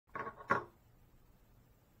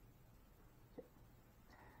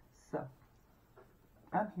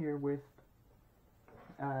I'm here with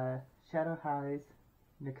Shadow High's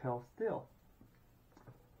Nicole Steel.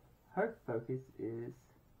 Her focus is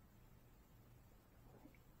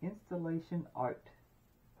installation art.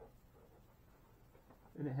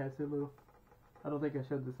 And it has a little, I don't think I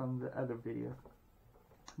showed this on the other video.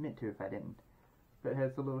 Meant to if I didn't. But it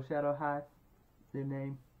has a little Shadow High, their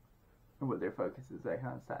name, and what their focus is right here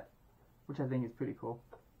on the side. Which I think is pretty cool.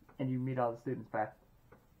 And you meet all the students by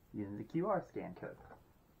using the QR scan code.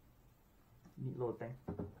 Neat little thing.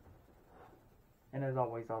 And as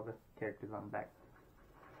always, all the characters on the back.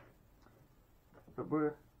 But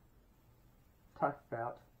we're talking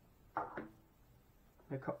about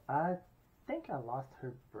Nicole. I think I lost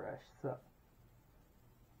her brush, so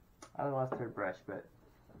I lost her brush, but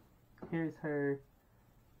here's her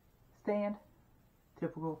stand.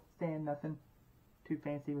 Typical stand, nothing too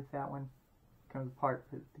fancy with that one. Comes apart,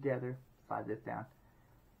 put it together, slide this down.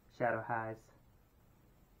 Shadow High's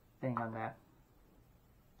thing on that.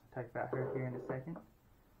 Talk about her here in a second.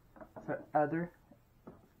 Her other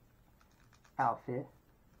outfit,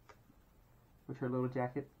 which her little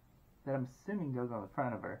jacket that I'm assuming goes on the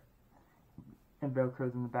front of her, and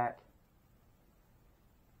Velcro's in the back.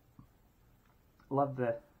 Love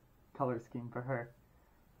the color scheme for her.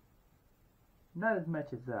 Not as much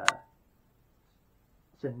as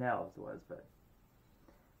Chanel's was, but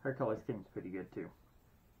her color scheme's pretty good too.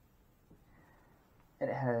 And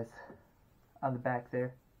it has on the back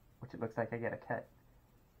there, which it looks like I gotta cut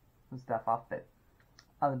some stuff off, but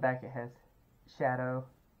on the back it has Shadow,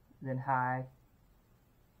 then High.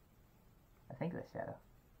 I think that's Shadow.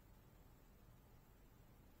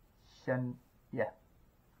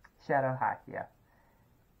 Shadow High, yeah.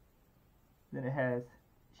 Then it has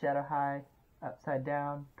Shadow High, upside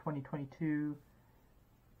down, 2022,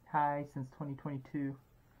 High since 2022.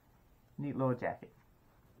 Neat little jacket.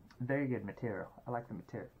 Very good material. I like the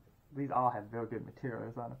material. These all have very good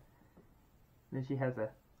materials on them. Then she has a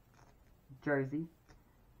jersey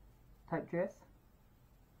type dress.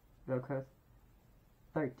 Velcro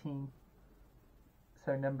 13.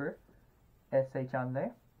 So number SH on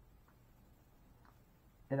there.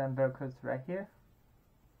 It unvelcros right here.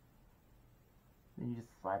 Then you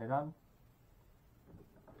just slide it on.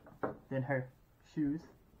 Then her shoes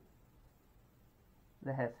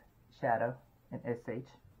that has Shadow and SH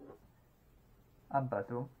on both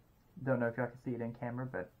of them. Don't know if y'all can see it in camera,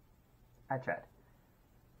 but I tried.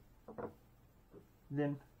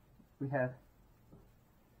 Then we have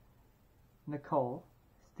Nicole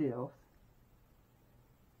Steel,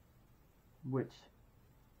 which,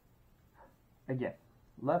 again,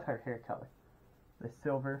 love her hair color. The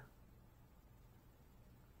silver.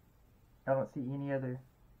 I don't see any other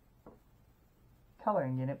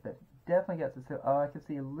coloring in it, but definitely got some silver. Oh, I can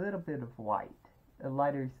see a little bit of white. A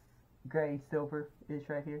lighter gray silver-ish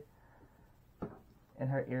right here. And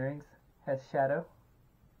her earrings has Shadow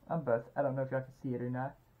on both. I don't know if y'all can see it or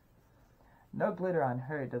not. No glitter on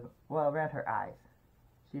her. It doesn't. Well, around her eyes.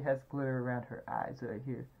 She has glitter around her eyes right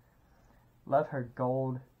here. Love her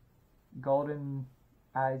golden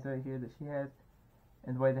eyes right here that she has.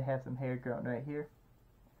 And the way they have some hair growing right here.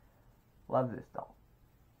 Love this doll.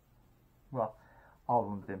 Well, all of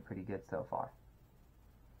them have been pretty good so far.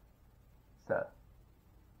 So,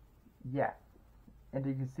 yeah. And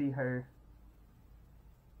you can see her.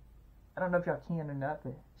 I don't know if y'all can or not,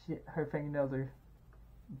 but her fingernails are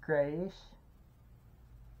grayish.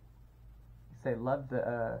 Say, love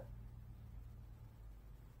the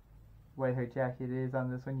way her jacket is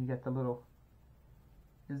on this one. You get the little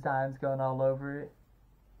designs going all over it,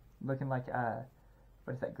 looking like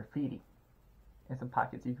what is that, graffiti? And some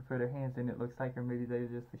pockets you can put her hands in. It looks like, or maybe they're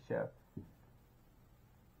just for show.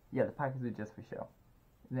 Yeah, the pockets are just for show.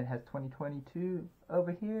 And then it has 2022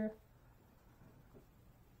 over here.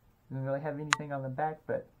 Doesn't really have anything on the back,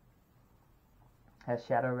 but has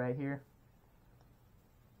Shadow right here.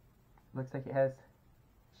 Looks like it has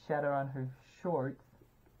Shadow on her shorts.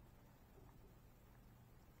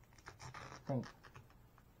 I think.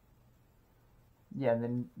 Yeah, and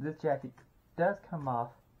then this jacket does come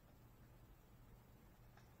off.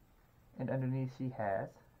 And underneath she has.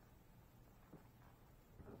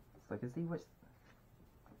 Let's look and see which.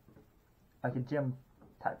 Like a gym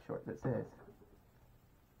type short that says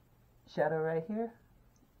Shadow right here.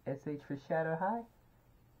 SH for Shadow High.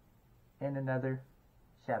 And another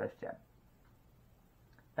Shadow strap.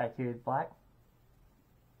 Back here is black.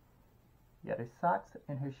 You got her socks,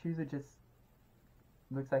 and her shoes are just,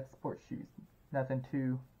 looks like sports shoes. Nothing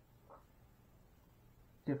too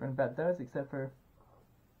different about those, except for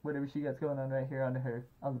whatever she got going on right here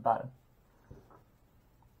on the bottom.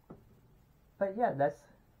 But yeah, that's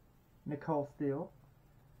Nicole Steel.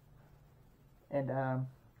 And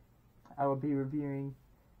I will be reviewing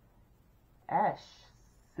Ash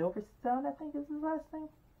Silverstone, I think is his last name.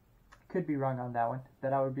 Could be wrong on that one,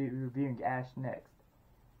 but I will be reviewing Ash next.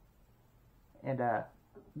 And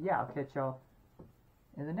yeah, I'll catch y'all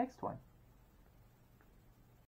in the next one.